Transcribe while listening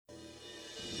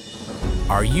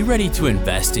Are you ready to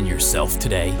invest in yourself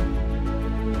today?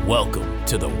 Welcome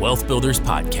to the Wealth Builders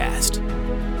Podcast,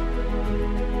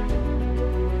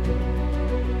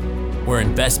 where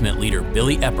investment leader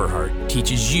Billy Epperhart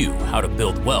teaches you how to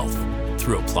build wealth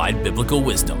through applied biblical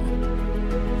wisdom.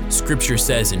 Scripture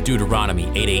says in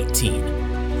Deuteronomy 8:18,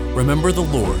 "Remember the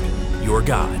Lord, your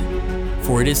God,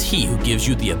 for it is He who gives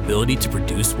you the ability to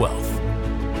produce wealth."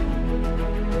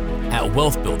 At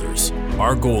Wealth Builders,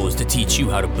 our goal is to teach you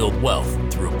how to build wealth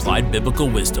through applied biblical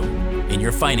wisdom in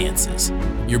your finances,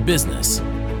 your business,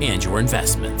 and your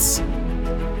investments.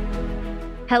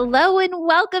 Hello and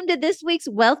welcome to this week's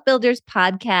Wealth Builders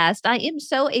Podcast. I am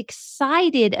so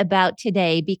excited about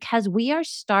today because we are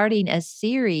starting a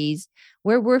series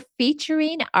where we're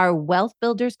featuring our Wealth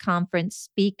Builders Conference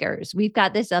speakers. We've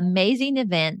got this amazing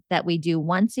event that we do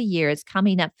once a year. It's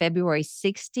coming up February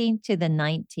 16th to the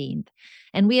 19th.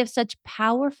 And we have such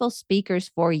powerful speakers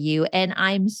for you. And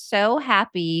I'm so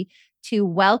happy to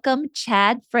welcome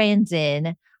Chad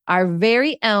Franzen, our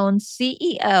very own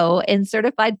CEO and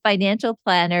certified financial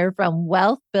planner from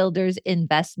Wealth Builders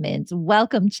Investments.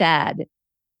 Welcome, Chad.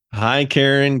 Hi,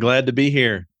 Karen. Glad to be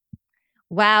here.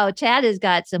 Wow, Chad has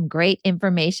got some great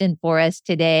information for us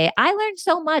today. I learned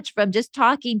so much from just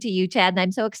talking to you, Chad, and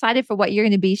I'm so excited for what you're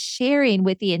going to be sharing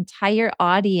with the entire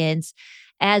audience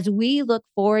as we look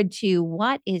forward to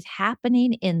what is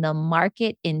happening in the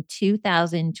market in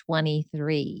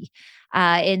 2023.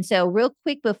 And so real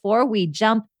quick, before we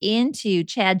jump into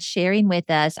Chad sharing with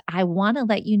us, I want to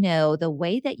let you know the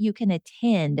way that you can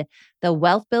attend the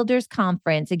Wealth Builders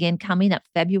Conference, again, coming up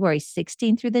February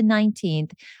 16th through the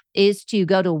 19th, is to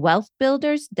go to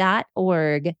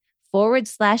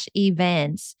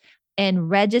wealthbuilders.org/events and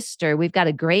register. We've got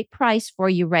a great price for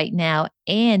you right now,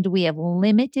 and we have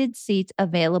limited seats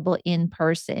available in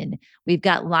person. We've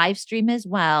got live stream as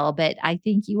well, but I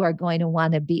think you are going to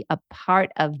want to be a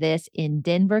part of this in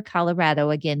Denver,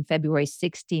 Colorado, again, February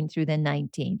 16th through the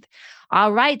 19th.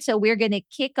 All right, so we're going to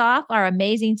kick off our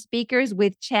amazing speakers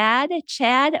with Chad.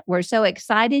 Chad, we're so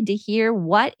excited to hear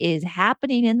what is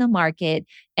happening in the market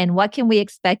and what can we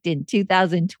expect in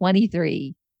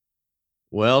 2023.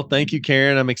 Well, thank you,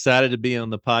 Karen. I'm excited to be on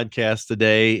the podcast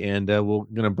today, and we're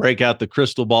going to break out the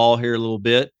crystal ball here a little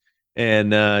bit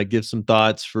and give some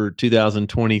thoughts for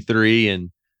 2023.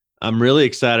 And I'm really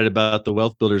excited about the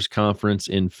Wealth Builders Conference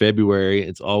in February.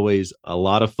 It's always a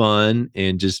lot of fun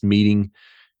and just meeting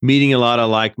a lot of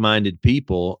like-minded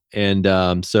people. And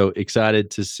so excited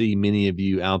to see many of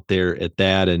you out there at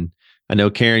that. And I know,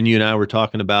 Karen, you and I were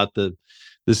talking about the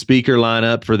speaker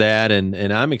lineup for that.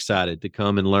 And I'm excited to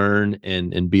come and learn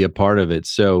and be a part of it.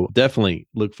 So definitely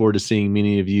look forward to seeing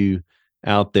many of you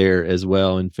out there as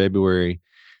well in February.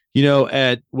 You know,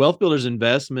 at Wealth Builders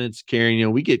Investments,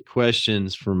 Karen, we get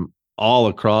questions from all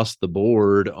across the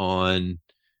board on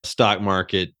stock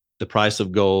market, the price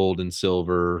of gold and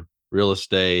silver, real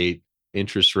estate,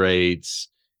 interest rates,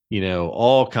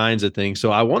 all kinds of things.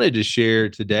 So I wanted to share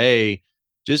today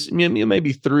just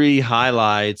maybe three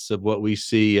highlights of what we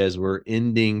see as we're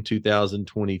ending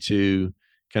 2022,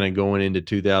 kind of going into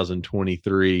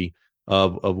 2023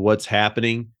 of what's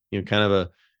happening, kind of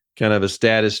a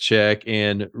status check,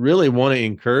 and really want to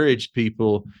encourage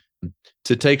people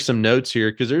to take some notes here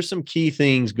because there's some key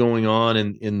things going on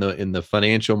in the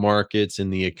financial markets, in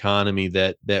the economy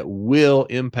that will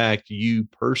impact you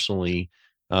personally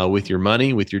with your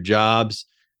money, with your jobs,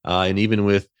 and even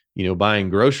with buying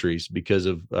groceries because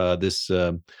of this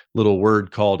little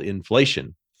word called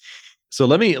inflation. So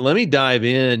let me dive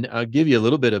in. I'll give you a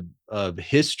little bit of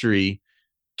history,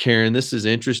 Karen. This is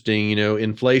interesting.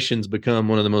 Inflation's become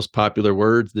one of the most popular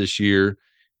words this year,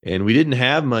 and we didn't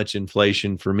have much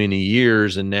inflation for many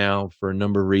years. And now, for a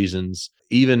number of reasons,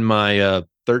 even my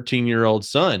 13-year-old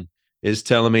son is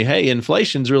telling me, "Hey,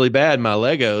 inflation's really bad. My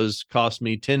Legos cost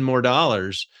me $10 more."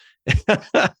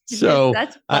 So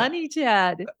that's funny,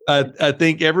 Chad. I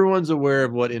think everyone's aware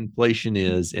of what inflation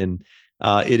is, and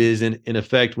it is in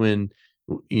effect when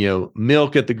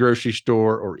milk at the grocery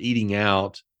store or eating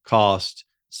out cost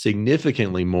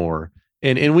significantly more,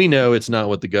 and we know it's not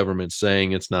what the government's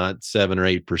saying. It's not 7 or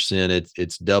 8%.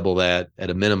 It's double that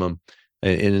at a minimum,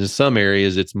 and in some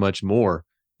areas it's much more.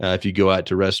 If you go out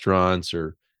to restaurants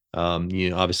or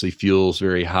obviously fuel's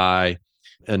very high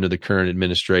under the current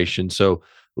administration. So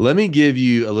let me give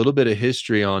you a little bit of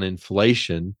history on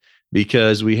inflation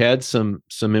because we had some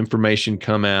information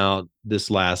come out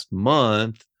this last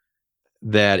month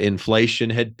that inflation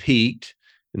had peaked.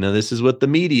 Now, this is what the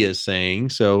media is saying.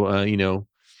 So,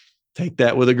 take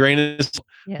that with a grain of salt.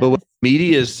 Yes. But what the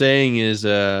media is saying is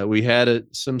we had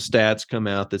some stats come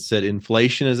out that said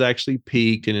inflation has actually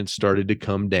peaked and it started to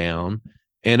come down.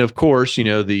 And of course,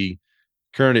 the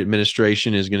current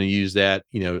administration is going to use that,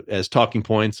 as talking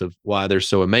points of why they're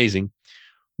so amazing.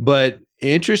 But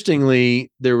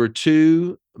interestingly, there were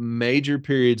two major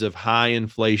periods of high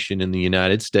inflation in the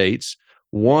United States.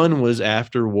 One was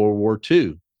after World War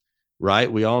II,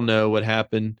 right? We all know what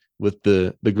happened with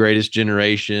the Greatest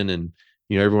Generation, and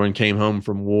everyone came home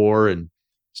from war and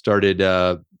started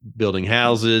building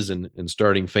houses and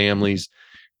starting families.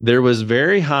 There was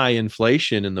very high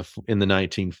inflation in the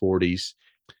 1940s,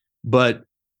 but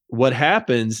what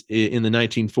happens in the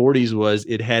 1940s was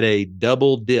it had a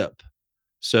double dip.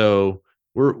 So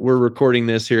we're recording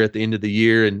this here at the end of the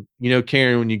year, and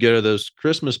Karen, when you go to those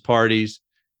Christmas parties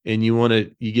and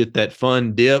you get that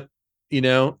fun dip,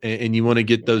 and you want to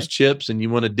get those chips and you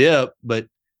want to dip, but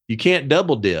you can't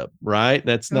double dip, right?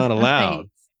 That's not allowed.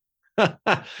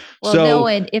 Well, So, no,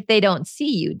 and if they don't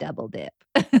see you double dip.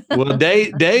 well,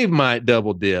 Dave might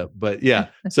double dip, but yeah.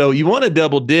 So you want to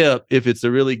double dip if it's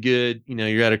a really good,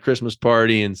 you're at a Christmas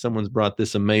party and someone's brought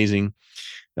this amazing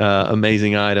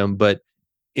item. But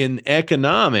in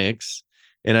economics,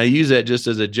 and I use that just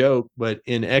as a joke, but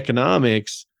in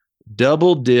economics,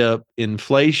 double dip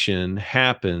inflation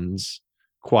happens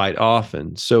quite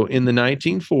often. So in the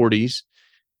 1940s,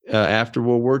 after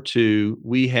World War II,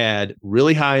 we had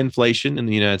really high inflation in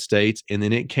the United States, and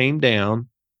then it came down,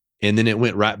 and then it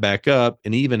went right back up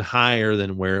and even higher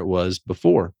than where it was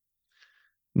before.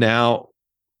 Now,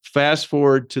 fast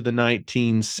forward to the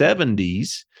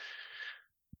 1970s,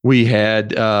 we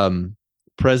had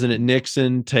President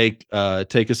Nixon take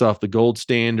us off the gold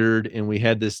standard, and we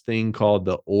had this thing called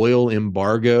the oil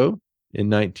embargo in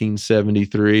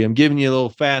 1973. I'm giving you a little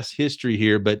fast history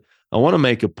here, but I want to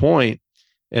make a point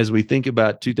as we think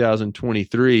about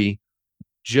 2023.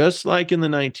 Just like in the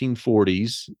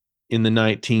 1940s, in the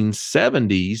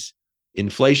 1970s,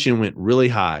 inflation went really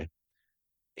high,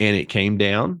 and it came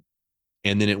down,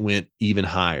 and then it went even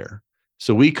higher.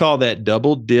 So we call that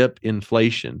double dip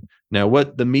inflation. Now,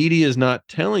 what the media is not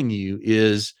telling you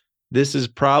is this is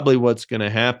probably what's going to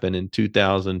happen in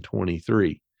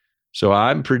 2023. So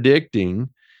I'm predicting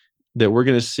that we're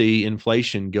going to see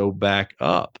inflation go back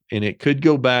up, and it could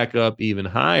go back up even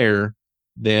higher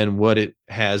than what it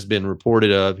has been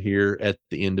reported of here at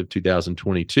the end of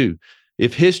 2022.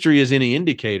 If history is any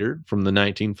indicator from the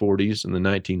 1940s and the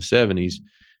 1970s,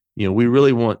 we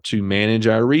really want to manage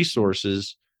our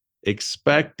resources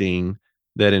expecting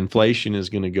that inflation is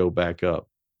going to go back up.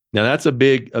 Now, that's a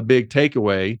big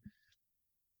takeaway.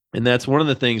 And that's one of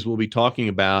the things we'll be talking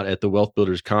about at the Wealth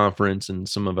Builders Conference and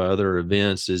some of our other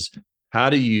events is how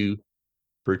do you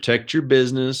protect your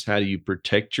business? How do you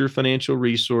protect your financial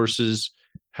resources?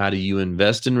 How do you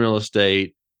invest in real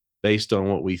estate based on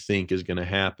what we think is going to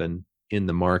happen in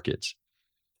the markets?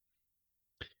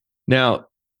 Now,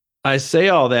 I say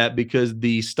all that because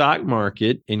the stock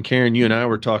market, and Karen, you and I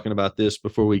were talking about this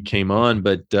before we came on,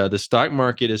 but the stock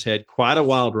market has had quite a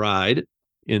wild ride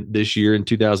in this year in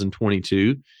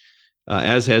 2022,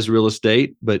 as has real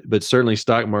estate, but certainly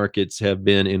stock markets have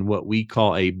been in what we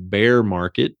call a bear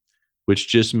market, which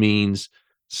just means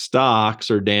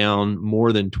stocks are down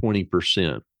more than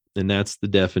 20%. And that's the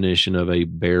definition of a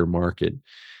bear market.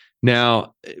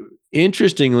 Now,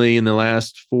 interestingly, in the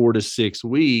last 4 to 6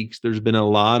 weeks, there's been a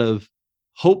lot of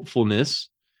hopefulness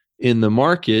in the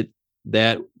market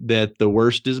that the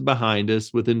worst is behind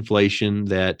us with inflation,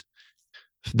 that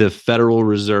the Federal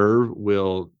Reserve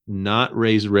will not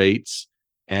raise rates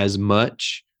as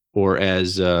much or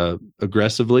as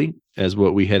aggressively as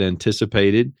what we had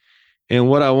anticipated. And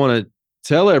what I want to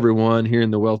tell everyone here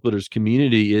in the Wealth Builders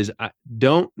community is I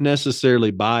don't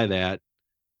necessarily buy that.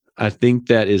 I think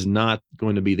that is not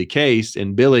going to be the case.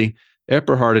 And Billy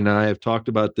Epperhart and I have talked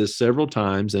about this several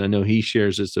times, and I know he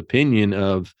shares this opinion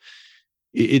of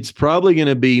it's probably going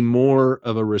to be more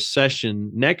of a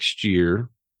recession next year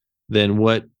than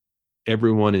what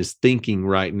everyone is thinking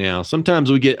right now. Sometimes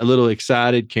we get a little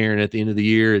excited, Karen, at the end of the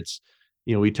year. It's,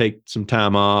 we take some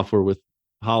time off or with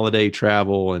holiday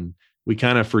travel, and we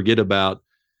kind of forget about,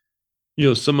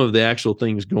 some of the actual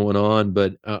things going on.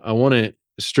 But I want to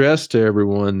stress to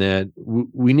everyone that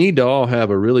we need to all have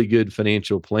a really good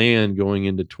financial plan going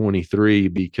into 23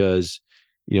 because,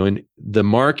 and the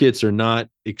markets are not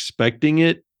expecting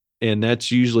it. And that's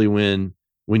usually when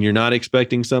you're not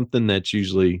expecting something, that's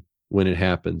usually when it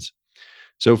happens.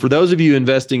 So for those of you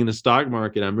investing in the stock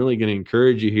market, I'm really going to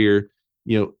encourage you here,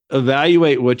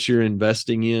 evaluate what you're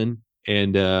investing in.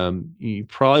 And you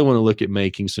probably want to look at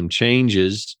making some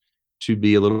changes to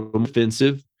be a little more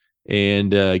offensive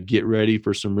and get ready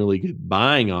for some really good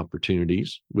buying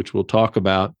opportunities, which we'll talk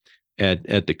about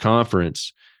at the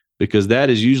conference. because that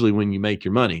is usually when you make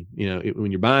your money. When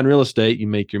you're buying real estate, you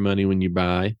make your money when you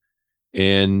buy,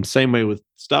 and same way with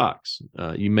stocks.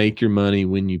 You make your money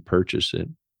when you purchase it.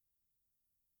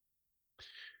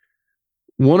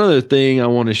 One other thing I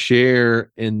want to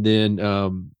share, and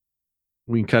then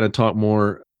we can kind of talk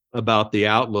more about the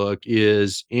outlook,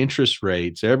 is interest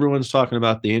rates. Everyone's talking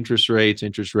about the interest rates.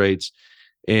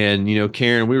 And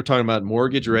Karen, we were talking about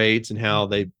mortgage rates and how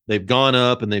they've gone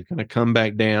up and they've kind of come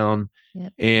back down.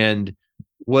 Yep. And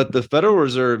what the Federal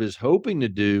Reserve is hoping to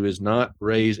do is not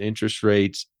raise interest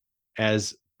rates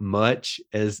as much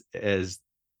as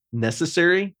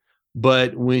necessary.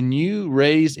 But when you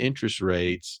raise interest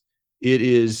rates, it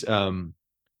is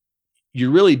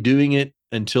you're really doing it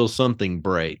until something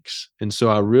breaks. And so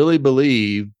I really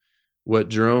believe what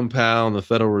Jerome Powell and the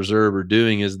Federal Reserve are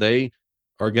doing is they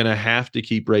are going to have to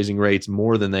keep raising rates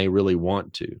more than they really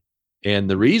want to. And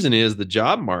the reason is the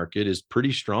job market is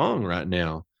pretty strong right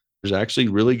now. There's actually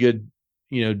really good,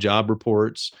 job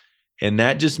reports. And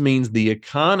that just means the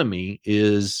economy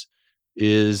is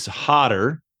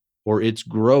hotter, or it's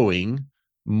growing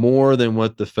more than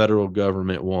what the federal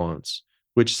government wants,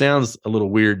 which sounds a little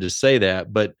weird to say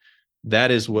that, but that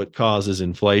is what causes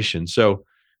inflation. So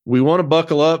we want to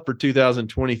buckle up for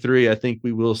 2023. I think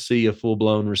we will see a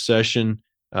full-blown recession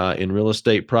in real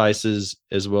estate prices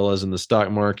as well as in the stock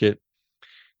market.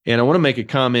 And I want to make a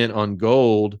comment on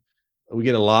gold. We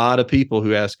get a lot of people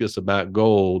who ask us about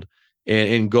gold,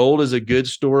 and gold is a good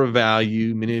store of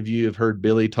value. Many of you have heard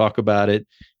Billy talk about it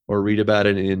or read about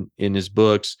it in his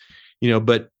books,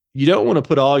 but you don't want to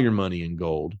put all your money in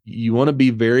gold. You want to be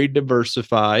very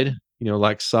diversified.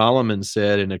 Like Solomon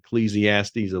said in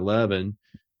Ecclesiastes 11,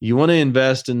 you want to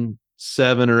invest in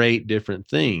 7 or 8 different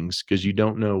things because you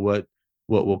don't know what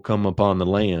will come upon the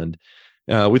land.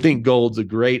 We think gold's a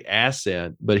great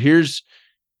asset, but here's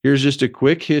just a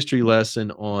quick history lesson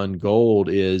on gold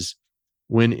is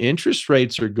when interest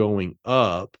rates are going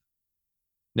up.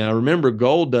 Now, remember,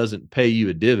 gold doesn't pay you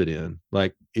a dividend.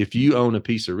 Like if you own a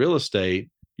piece of real estate,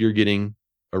 you're getting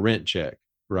a rent check,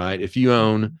 right? If you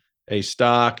own a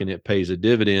stock and it pays a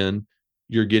dividend,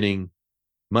 you're getting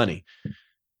money.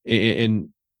 And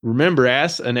remember,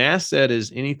 an asset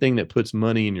is anything that puts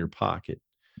money in your pocket.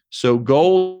 So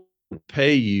gold won't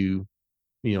pay you,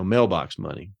 mailbox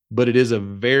money, but it is a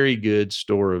very good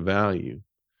store of value.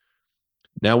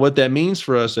 Now, what that means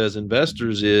for us as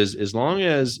investors is as long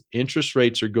as interest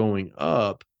rates are going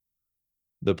up,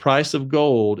 the price of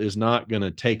gold is not going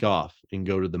to take off and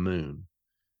go to the moon.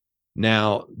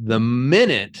 Now, the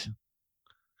month,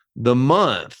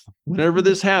 whenever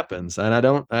this happens, and I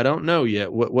don't know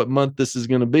yet what month this is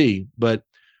going to be, but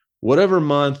whatever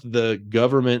month the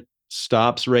government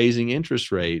stops raising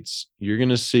interest rates, you're going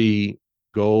to see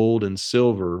gold and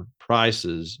silver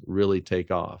prices really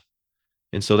take off.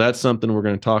 And so that's something we're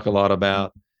going to talk a lot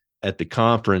about at the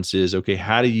conference is, okay,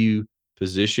 how do you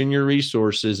position your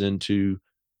resources into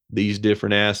these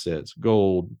different assets,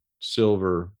 gold,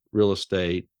 silver, real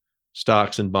estate,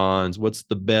 stocks and bonds? What's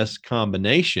the best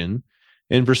combination?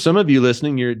 And for some of you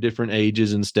listening, you're at different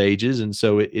ages and stages. And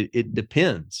so it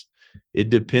depends. It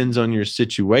depends on your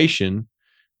situation,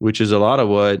 which is a lot of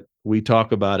what we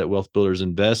talk about at Wealth Builders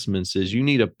Investments is you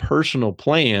need a personal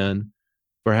plan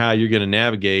for how you're going to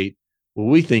navigate what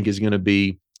we think is going to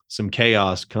be some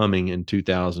chaos coming in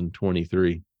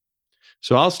 2023.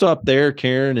 So I'll stop there,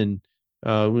 Karen, and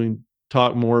we can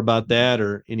talk more about that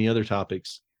or any other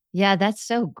topics. Yeah, that's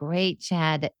so great,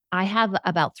 Chad. I have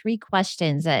about 3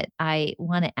 questions that I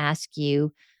want to ask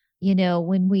you.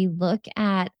 When we look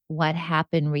at what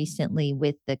happened recently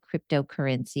with the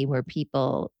cryptocurrency where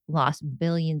people lost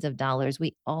billions of dollars,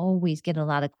 we always get a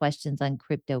lot of questions on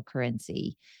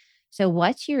cryptocurrency. So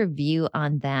what's your view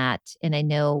on that? And I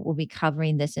know we'll be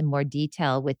covering this in more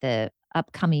detail with the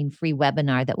upcoming free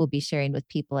webinar that we'll be sharing with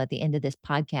people at the end of this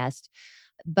podcast.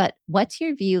 But what's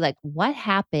your view? Like what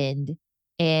happened?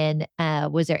 And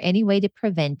was there any way to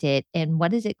prevent it? And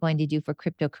what is it going to do for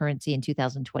cryptocurrency in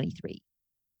 2023?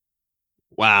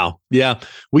 Wow. Yeah.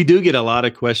 We do get a lot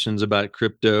of questions about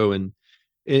crypto and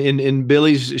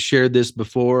Billy's shared this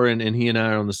before and he and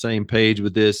I are on the same page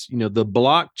with this. The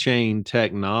blockchain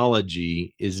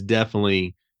technology is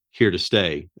definitely here to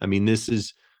stay. I mean, this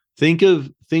is think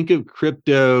of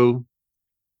crypto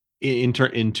in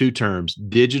 2 terms,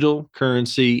 digital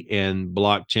currency and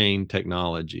blockchain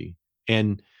technology.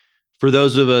 And for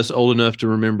those of us old enough to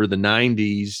remember the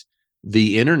 90s,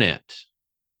 the internet.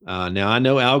 Now I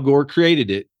know Al Gore created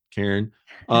it, Karen,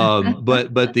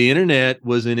 but the internet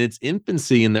was in its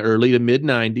infancy in the early to mid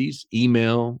 90s.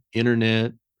 Email,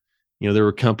 internet. There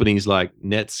were companies like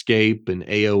Netscape and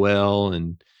AOL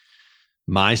and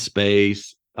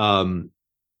MySpace,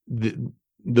 the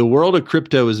the world of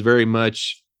crypto is very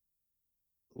much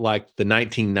like the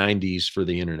 1990s for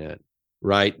the internet,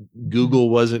 right? Google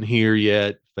wasn't here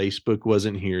yet, Facebook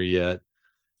wasn't here yet.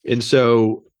 And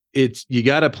so it's you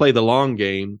got to play the long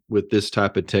game with this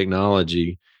type of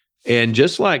technology. And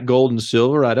just like gold and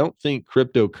silver, I don't think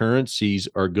cryptocurrencies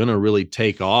are going to really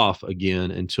take off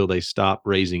again until they stop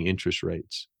raising interest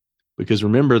rates. Because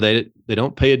remember, they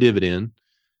don't pay a dividend.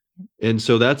 And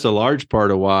so that's a large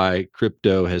part of why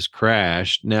crypto has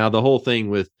crashed. Now, the whole thing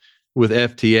with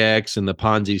FTX and the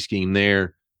Ponzi scheme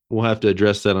there, we'll have to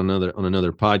address that on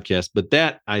another podcast. But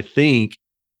that, I think,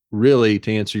 really,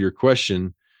 to answer your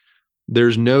question,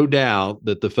 there's no doubt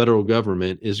that the federal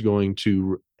government is going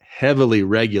to heavily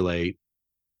regulate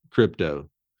crypto.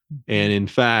 And in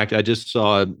fact, I just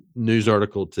saw a news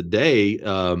article today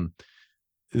that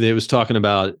was talking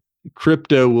about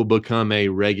crypto will become a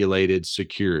regulated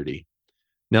security.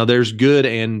 Now, there's good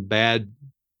and bad,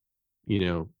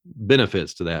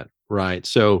 benefits to that, right?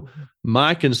 So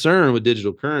my concern with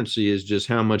digital currency is just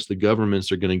how much the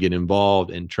governments are going to get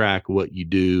involved and track what you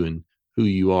do and who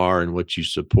you are and what you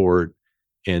support.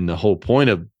 And the whole point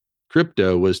of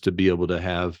crypto was to be able to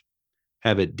have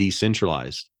it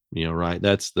decentralized, right?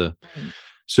 That's the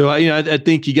so I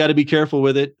think you got to be careful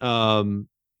with it.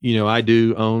 I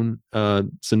do own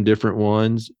some different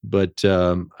ones, but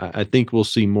I think we'll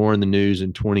see more in the news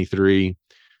in 23.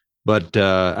 But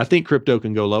I think crypto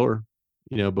can go lower,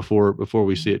 before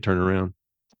we see it turn around.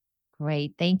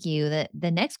 Great. Thank you.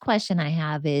 The next question I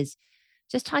have is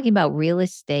just talking about real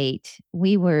estate.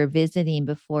 We were visiting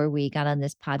before we got on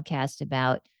this podcast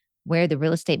about where the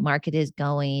real estate market is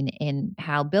going and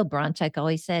how Bill Bronchek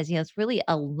always says, it's really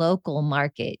a local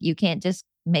market. You can't just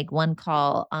make one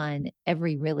call on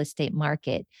every real estate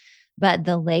market. But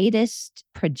the latest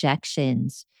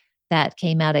projections that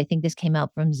came out, I think this came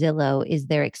out from Zillow, is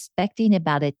they're expecting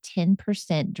about a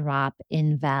 10% drop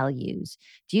in values.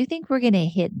 Do you think we're going to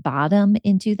hit bottom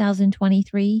in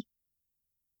 2023?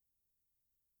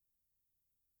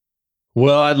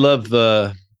 Well, I'd love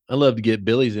to get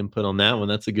Billy's input on that one.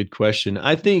 That's a good question.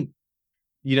 I think,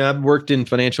 I've worked in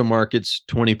financial markets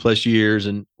 20 plus years.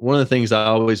 And one of the things I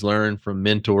always learned from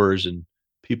mentors and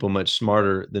people much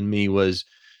smarter than me was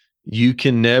you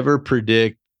can never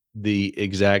predict the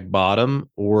exact bottom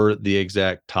or the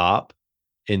exact top.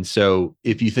 And so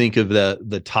if you think of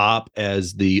the top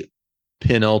as the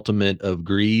penultimate of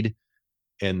greed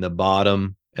and the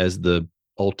bottom as the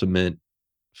ultimate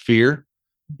fear,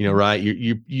 right?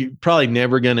 You probably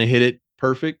never going to hit it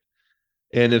perfect.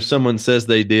 And if someone says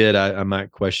they did, I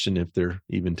might question if they're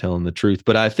even telling the truth.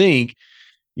 But I think,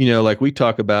 like we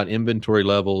talk about inventory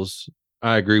levels,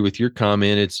 I agree with your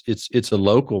comment. It's a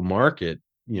local market,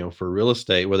 for real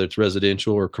estate, whether it's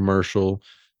residential or commercial,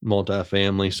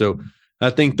 multifamily. So I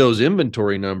think those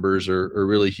inventory numbers are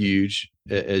really huge,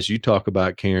 as you talk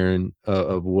about, Karen,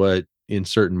 of what in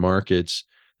certain markets,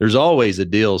 there's always a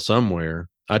deal somewhere.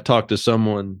 I talked to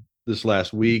someone this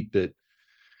last week that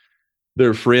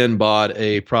their friend bought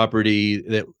a property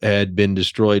that had been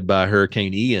destroyed by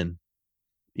Hurricane Ian,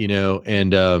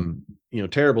 and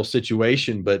terrible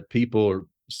situation, but people are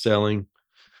selling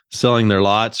their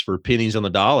lots for pennies on the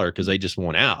dollar because they just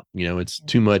want out. It's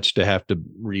too much to have to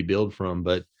rebuild from.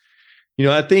 But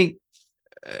I think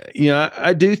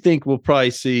I do think we'll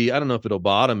probably see, I don't know if it'll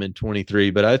bottom in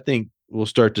 23, but I think we'll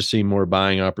start to see more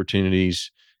buying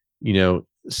opportunities,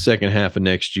 second half of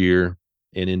next year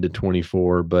and into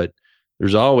 24. But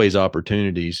there's always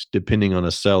opportunities depending on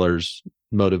a seller's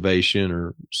motivation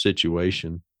or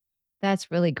situation. That's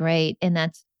really great. And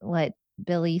that's what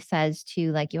Billy says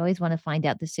too. Like, you always want to find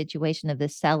out the situation of the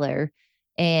seller.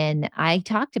 And I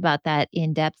talked about that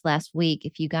in depth last week.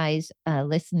 If you guys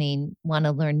listening want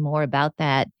to learn more about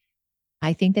that,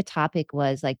 I think the topic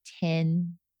was like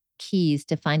 10 keys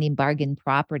to finding bargain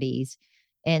properties.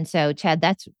 And so, Chad,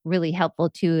 that's really helpful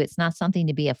too. It's not something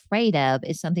to be afraid of,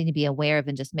 it's something to be aware of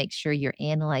and just make sure you're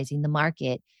analyzing the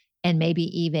market and maybe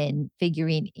even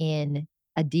figuring in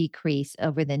a decrease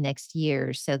over the next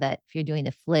year so that if you're doing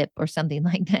a flip or something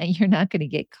like that, you're not going to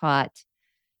get caught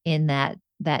in that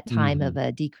time of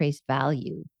a decreased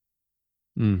value.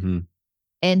 Mm-hmm.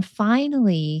 And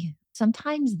finally,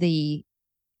 sometimes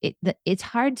it's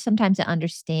hard sometimes to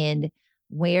understand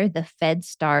where the Fed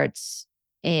starts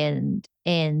and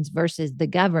ends versus the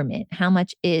government. How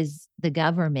much is the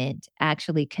government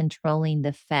actually controlling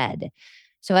the Fed?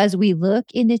 So as we look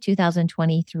into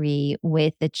 2023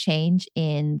 with the change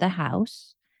in the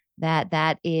House,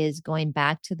 that is going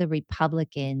back to the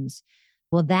Republicans,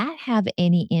 will that have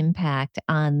any impact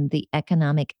on the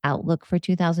economic outlook for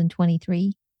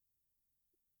 2023?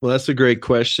 Well, that's a great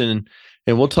question.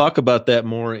 And we'll talk about that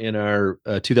more in our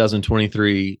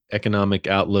 2023 Economic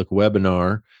Outlook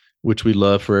webinar, which we'd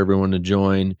love for everyone to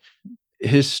join.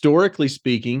 Historically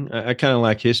speaking, I kind of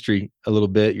like history a little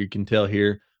bit, you can tell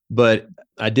here, but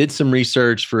I did some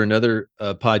research for another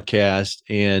podcast,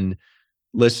 and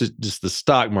let's just the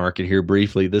stock market here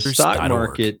briefly. The stock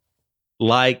market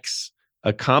likes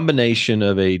a combination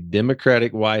of a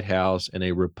Democratic White House and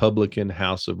a Republican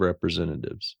House of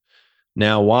Representatives.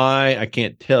 Now, why, I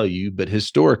can't tell you, but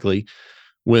historically,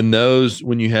 when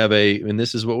you have and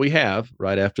this is what we have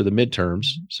right after the midterms.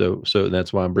 So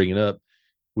that's why I'm bringing it up.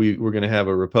 We're going to have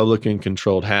a Republican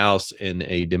controlled House and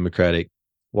a Democratic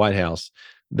White House.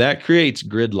 That creates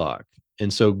gridlock.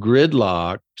 And so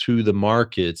gridlock to the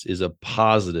markets is a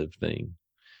positive thing.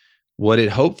 What it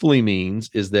hopefully means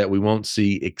is that we won't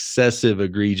see excessive,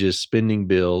 egregious spending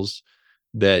bills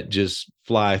that just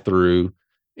fly through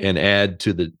and add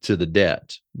to the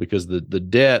debt, because the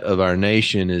debt of our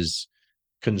nation is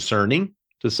concerning,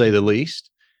 to say the least.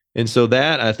 And so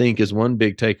that, I think, is one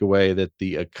big takeaway, that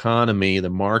the economy, the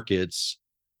markets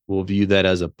will view that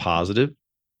as a positive,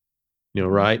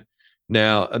 right?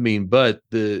 Now, I mean, but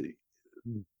the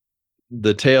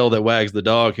tail that wags the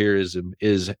dog here is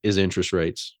interest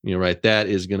rates, right? That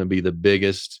is going to be the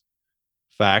biggest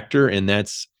factor, and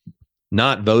that's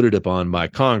not voted upon by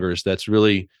Congress. That's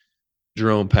really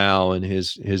Jerome Powell and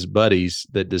his buddies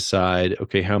that decide,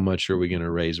 okay, how much are we going to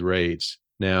raise rates?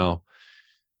 Now,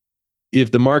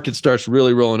 if the market starts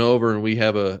really rolling over and we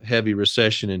have a heavy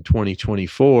recession in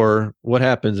 2024, what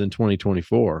happens in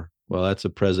 2024? Well, that's a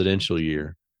presidential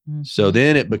year. Mm-hmm. So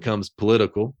then it becomes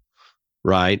political,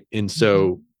 right? And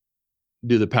so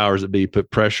do the powers that be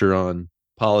put pressure on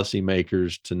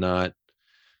policymakers to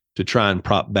try and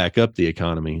prop back up the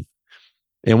economy?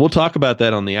 And we'll talk about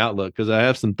that on the Outlook, because I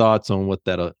have some thoughts on what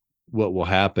will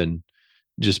happen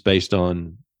just based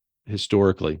on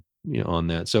historically, on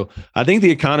that. So I think the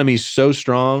economy is so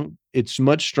strong. It's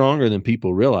much stronger than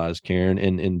people realize, Karen,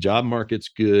 and job market's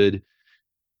good.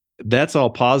 That's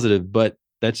all positive, but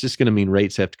that's just going to mean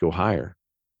rates have to go higher,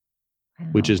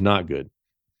 which is not good.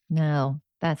 No,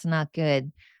 that's not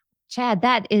good. Chad,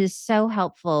 that is so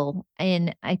helpful.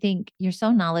 And I think you're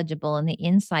so knowledgeable, and the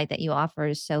insight that you offer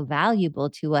is so valuable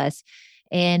to us.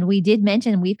 And we did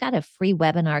mention we've got a free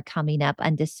webinar coming up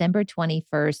on December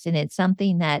 21st, and it's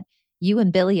something that you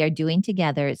and Billy are doing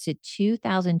together. It's a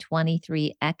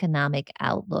 2023 Economic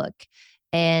Outlook.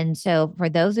 And so for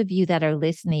those of you that are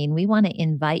listening, we want to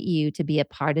invite you to be a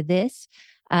part of this.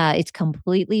 It's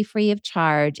completely free of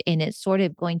charge, and it's sort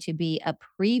of going to be a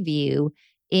preview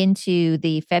into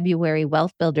the February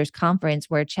Wealth Builders Conference,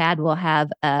 where Chad will have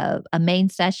a main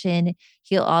session.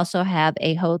 He'll also have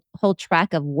a whole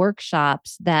track of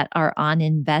workshops that are on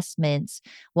investments.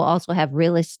 We'll also have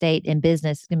real estate and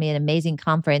business. It's going to be an amazing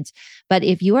conference. But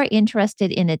if you are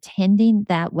interested in attending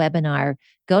that webinar,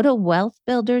 go to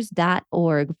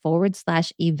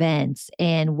wealthbuilders.org/events,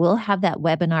 and we'll have that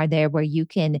webinar there where you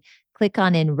can click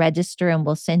on and register, and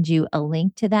we'll send you a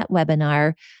link to that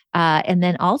webinar. And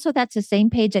then also that's the same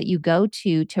page that you go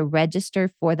to register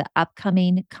for the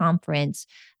upcoming conference.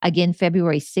 Again,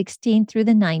 February 16th through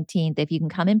the 19th. If you can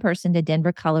come in person to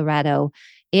Denver, Colorado,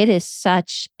 it is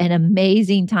such an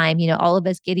amazing time. All of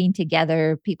us getting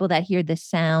together, people that hear the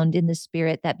sound in the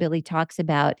spirit that Billy talks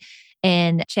about.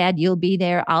 And Chad, you'll be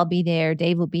there. I'll be there.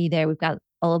 Dave will be there. We've got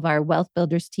all of our Wealth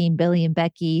Builders team, Billy and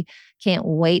Becky. Can't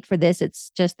wait for this.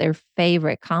 It's just their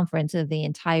favorite conference of the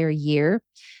entire year.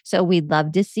 So we'd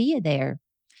love to see you there.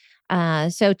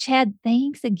 So Chad,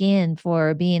 thanks again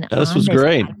for being on this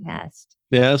great podcast.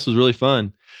 Yeah, this was really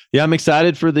fun. Yeah, I'm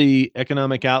excited for the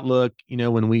Economic Outlook.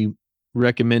 When we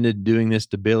recommended doing this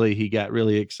to Billy, he got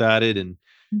really excited. And,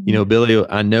 Billy,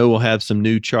 I know we'll have some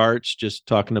new charts just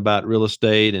talking about real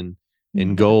estate and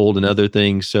gold and other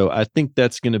things. So I think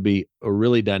that's going to be a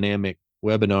really dynamic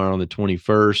webinar on the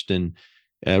 21st,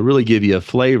 and really give you a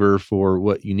flavor for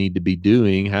what you need to be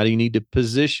doing. How do you need to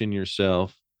position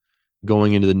yourself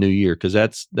going into the new year? Because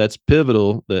that's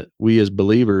pivotal, that we as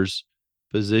believers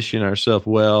position ourselves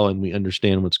well, and we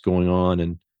understand what's going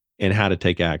on and how to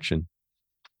take action.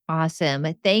 Awesome.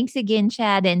 Thanks again,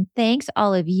 Chad. And thanks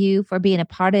all of you for being a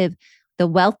part of the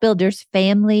Wealth Builders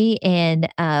family, and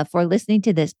for listening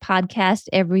to this podcast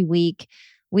every week.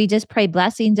 We just pray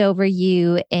blessings over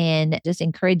you and just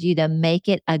encourage you to make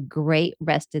it a great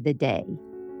rest of the day.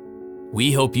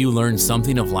 We hope you learned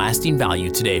something of lasting value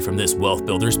today from this Wealth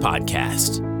Builders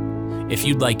podcast. If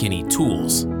you'd like any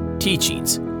tools,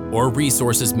 teachings, or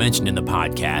resources mentioned in the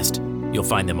podcast, you'll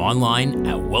find them online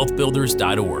at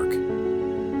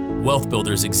wealthbuilders.org. Wealth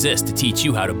Builders exists to teach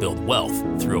you how to build wealth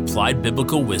through applied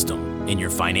biblical wisdom in your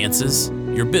finances,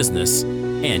 your business,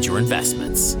 and your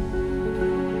investments.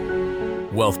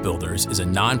 Wealth Builders is a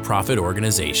nonprofit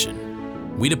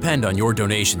organization. We depend on your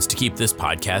donations to keep this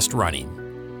podcast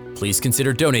running. Please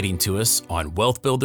consider donating to us on wealthbuilders.org.